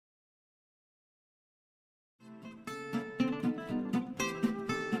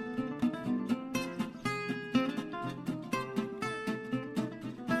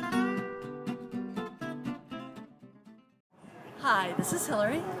Hi, this is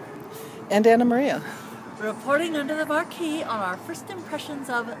Hilari, And Anna Maria. reporting under the marquee on our first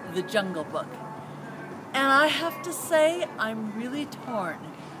impressions of The Jungle Book. And I have to say, I'm really torn.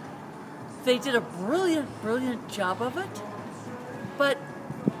 They did a brilliant job of it, but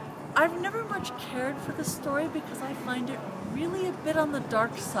I've never much cared for the story because I find it really a bit on the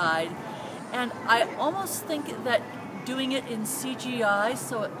dark side, and I almost think that doing it in CGI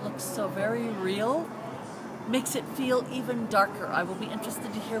so it looks so very real makes it feel even darker. I will be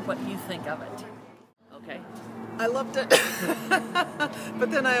interested to hear what you think of it. Okay. I loved it,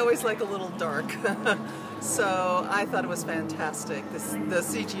 but then I always like a little dark. So I thought it was fantastic. The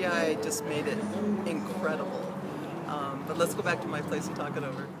CGI just made it incredible. But let's go back to my place and talk it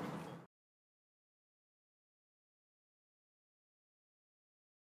over.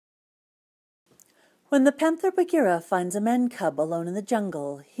 When the panther Bagheera finds a man cub alone in the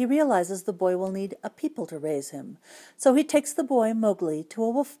jungle, he realizes the boy will need a people to raise him, so he takes the boy, Mowgli, to a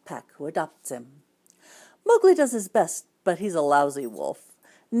wolf pack who adopts him. Mowgli does his best, but he's a lousy wolf,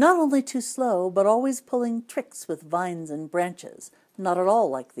 not only too slow, but always pulling tricks with vines and branches, not at all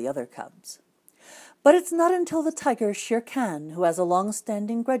like the other cubs. But it's not until the tiger Shere Khan, who has a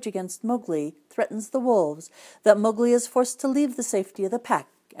long-standing grudge against Mowgli, threatens the wolves, that Mowgli is forced to leave the safety of the pack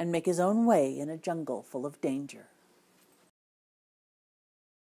and make his own way in a jungle full of danger.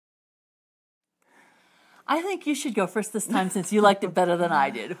 I think you should go first this time since you liked it better than I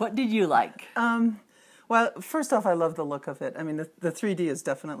did. What did you like? Well, first off, I love the look of it. I mean, the 3D is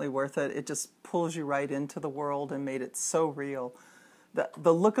definitely worth it. It just pulls you right into the world and made it so real.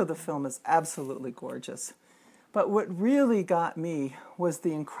 The look of the film is absolutely gorgeous. But what really got me was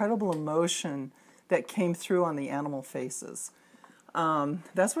the incredible emotion that came through on the animal faces.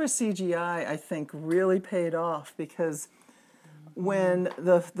 That's where CGI, I think, really paid off, because when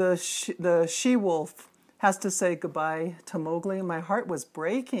the she-wolf has to say goodbye to Mowgli, my heart was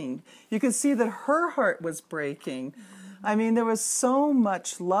breaking. You could see that her heart was breaking. I mean, there was so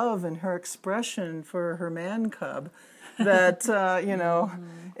much love in her expression for her man cub that,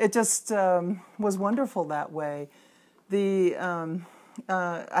 it just was wonderful that way.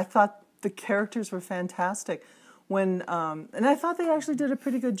 I thought the characters were fantastic. And I thought they actually did a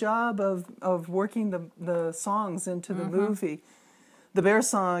pretty good job of working the songs into the movie. The bear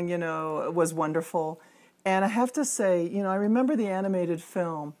song, was wonderful. And I have to say, I remember the animated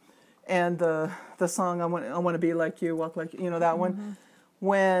film and the song I want to be like you, walk like you, that one.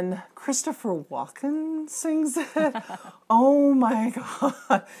 When Christopher Walken sings it, oh my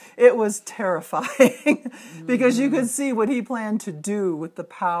God, it was terrifying because you could see what he planned to do with the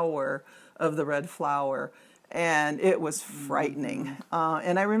power of the red flower. And it was frightening.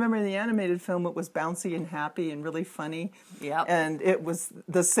 And I remember in the animated film, it was bouncy and happy and really funny. Yep. And it was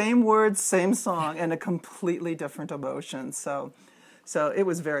the same words, same song, and a completely different emotion. So it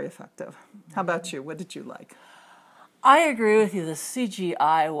was very effective. How about you? What did you like? I agree with you. The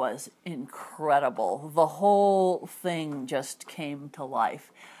CGI was incredible. The whole thing just came to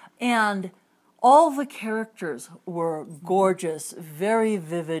life. And all the characters were gorgeous, very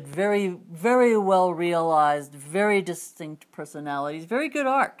vivid, very, very well realized, very distinct personalities, very good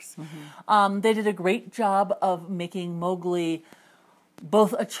arcs. They did a great job of making Mowgli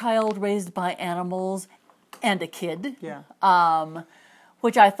both a child raised by animals and a kid,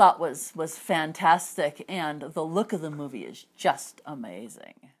 which I thought was fantastic. And the look of the movie is just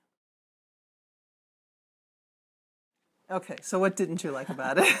amazing. Okay, so what didn't you like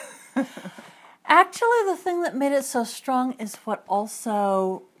about it? Actually, the thing that made it so strong is what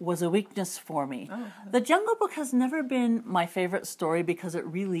also was a weakness for me. The Jungle Book has never been my favorite story because it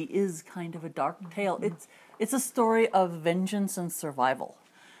really is kind of a dark tale. It's a story of vengeance and survival,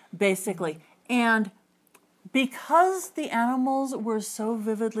 basically. And because the animals were so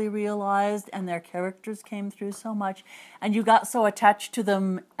vividly realized and their characters came through so much, and you got so attached to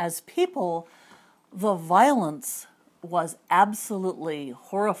them as people, the violence was absolutely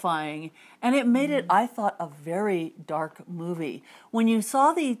horrifying, and it made it, I thought, a very dark movie. When you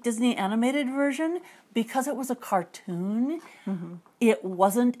saw the Disney animated version, because it was a cartoon, it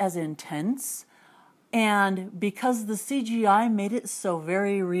wasn't as intense, and because the CGI made it so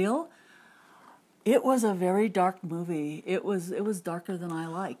very real, it was a very dark movie. It was darker than I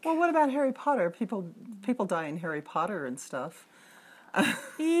like. Well, what about Harry Potter? People die in Harry Potter and stuff. And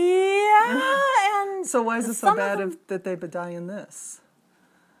so why is it so bad that they die in this?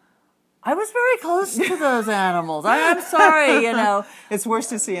 I was very close to those animals. I'm sorry, It's worse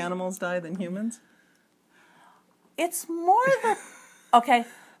to see animals die than humans? It's more that... Okay,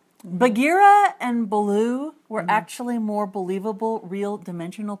 Bagheera and Baloo were actually more believable, real,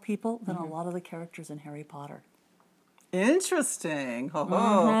 dimensional people than a lot of the characters in Harry Potter. Interesting.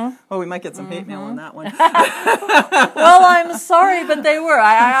 Oh, we might get some hate mail on that one. Well, I'm sorry, but they were.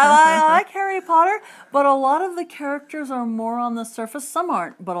 I like Harry Potter, but a lot of the characters are more on the surface. Some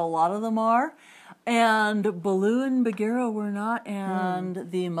aren't, but a lot of them are. And Baloo and Bagheera were not, and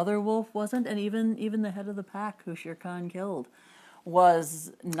the mother wolf wasn't, and even the head of the pack, who Shere Khan killed,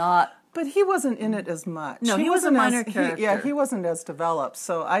 was not. But he wasn't in it as much. No, he was a minor character. He wasn't as developed.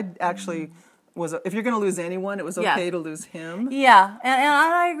 So I actually was. If you're going to lose anyone, it was okay to lose him. Yeah, and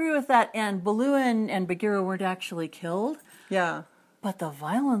I agree with that. And Baloo and Bagheera weren't actually killed. Yeah. But the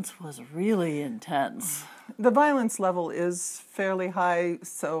violence was really intense. The violence level is fairly high,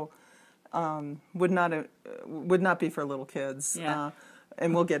 so would not be for little kids. Yeah.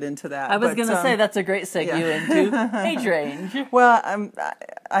 And we'll get into that. I was going to say that's a great segue into age range. Well,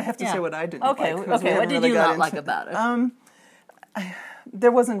 I have to say what I didn't like. Okay, what did you not like about it?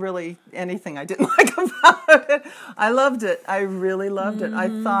 There wasn't really anything I didn't like about it. I loved it. I really loved it. I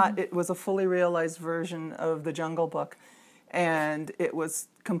thought it was a fully realized version of The Jungle Book. And it was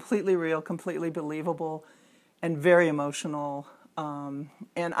completely real, completely believable, and very emotional.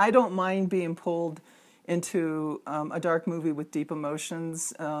 And I don't mind being pulled into a dark movie with deep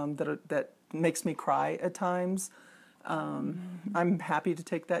emotions that makes me cry at times. I'm happy to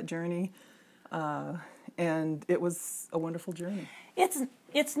take that journey, and it was a wonderful journey.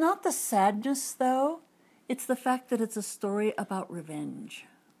 It's not the sadness, though. It's the fact that it's a story about revenge.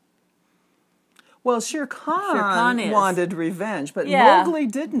 Well, Shere Khan wanted revenge, but Yeah. Mowgli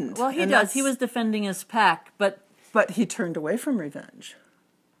didn't. Well, he does. He was defending his pack, but he turned away from revenge.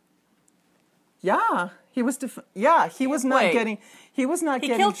 Yeah, he was. He was not Wait. getting. He was not he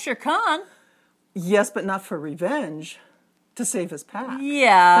getting. killed Shere Khan. Yes, but not for revenge. To save his pack.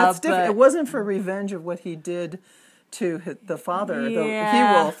 Yeah, That's different. It wasn't for revenge of what he did to the father, the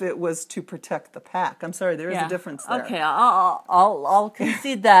he-wolf. It was to protect the pack. I'm sorry, there is a difference there. Okay, I'll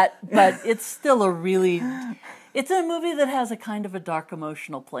concede that, but it's still a really. It's a movie that has a kind of a dark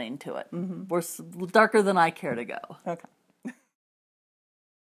emotional plane to it. We're darker than I care to go. Okay.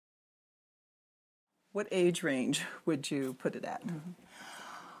 What age range would you put it at?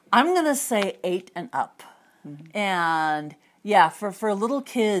 I'm going to say 8 and up. And yeah, for little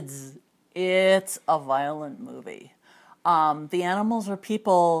kids, it's a violent movie. The animals are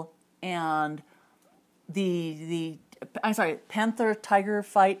people, and the panther tiger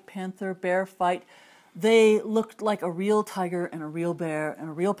fight, panther bear fight, they looked like a real tiger and a real bear and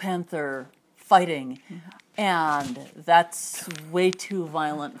a real panther fighting. And that's way too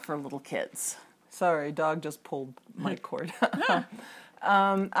violent for little kids. Sorry, dog just pulled my cord.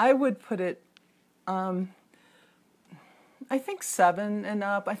 I would put it, I think 7 and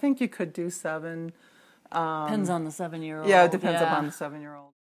up. I think you could do 7. Depends on the 7-year-old. Yeah, it depends upon the 7-year-old.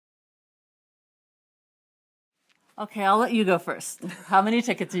 Okay, I'll let you go first. How many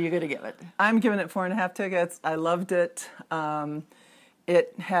tickets are you going to give it? I'm giving it 4.5 tickets. I loved it.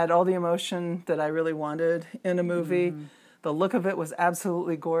 It had all the emotion that I really wanted in a movie. The look of it was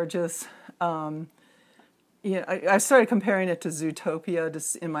absolutely gorgeous. I started comparing it to Zootopia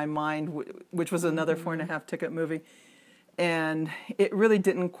just in my mind, which was another 4.5 ticket movie. And it really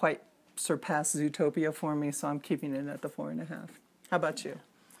didn't quite surpass Zootopia for me, so I'm keeping it at the 4.5. How about you?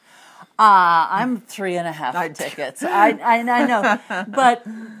 I'm 3.5 tickets. I know, but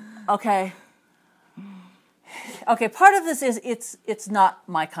okay. Okay, part of this is it's not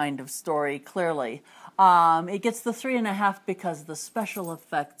my kind of story. Clearly, it gets the 3.5 because the special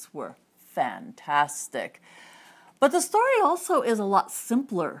effects were fantastic. But the story also is a lot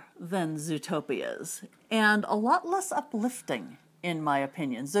simpler than Zootopia's and a lot less uplifting, in my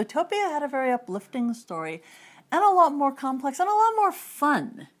opinion. Zootopia had a very uplifting story and a lot more complex and a lot more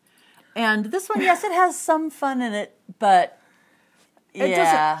fun. And this one, yes, it has some fun in it, but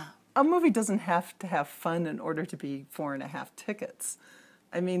a movie doesn't have to have fun in order to be 4.5 tickets.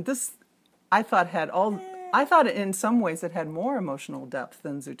 I mean, I thought in some ways it had more emotional depth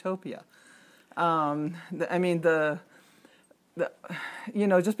than Zootopia.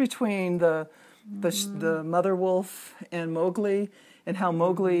 Just between the mother wolf and Mowgli and how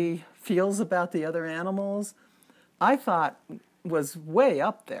Mowgli feels about the other animals, I thought was way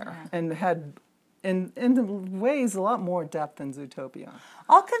up there and had in ways a lot more depth than Zootopia.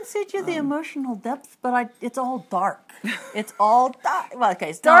 I'll concede you the emotional depth, but it's all dark. It's all dark. Well, okay,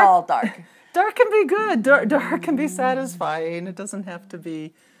 it's not all dark. Dark can be good. Dark can be satisfying. It doesn't have to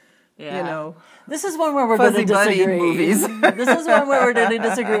be, This is one where we're going to disagree. Movies. This is one where we're going to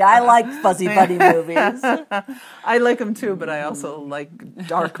disagree. I like fuzzy buddy movies. I like them too, but I also like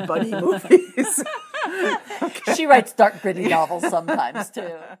dark buddy movies. Okay. She writes dark, gritty novels sometimes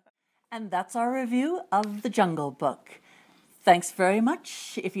too. And that's our review of The Jungle Book. Thanks very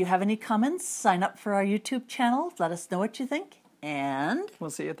much. If you have any comments, sign up for our YouTube channel. Let us know what you think. And we'll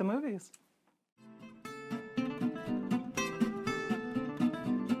see you at the movies.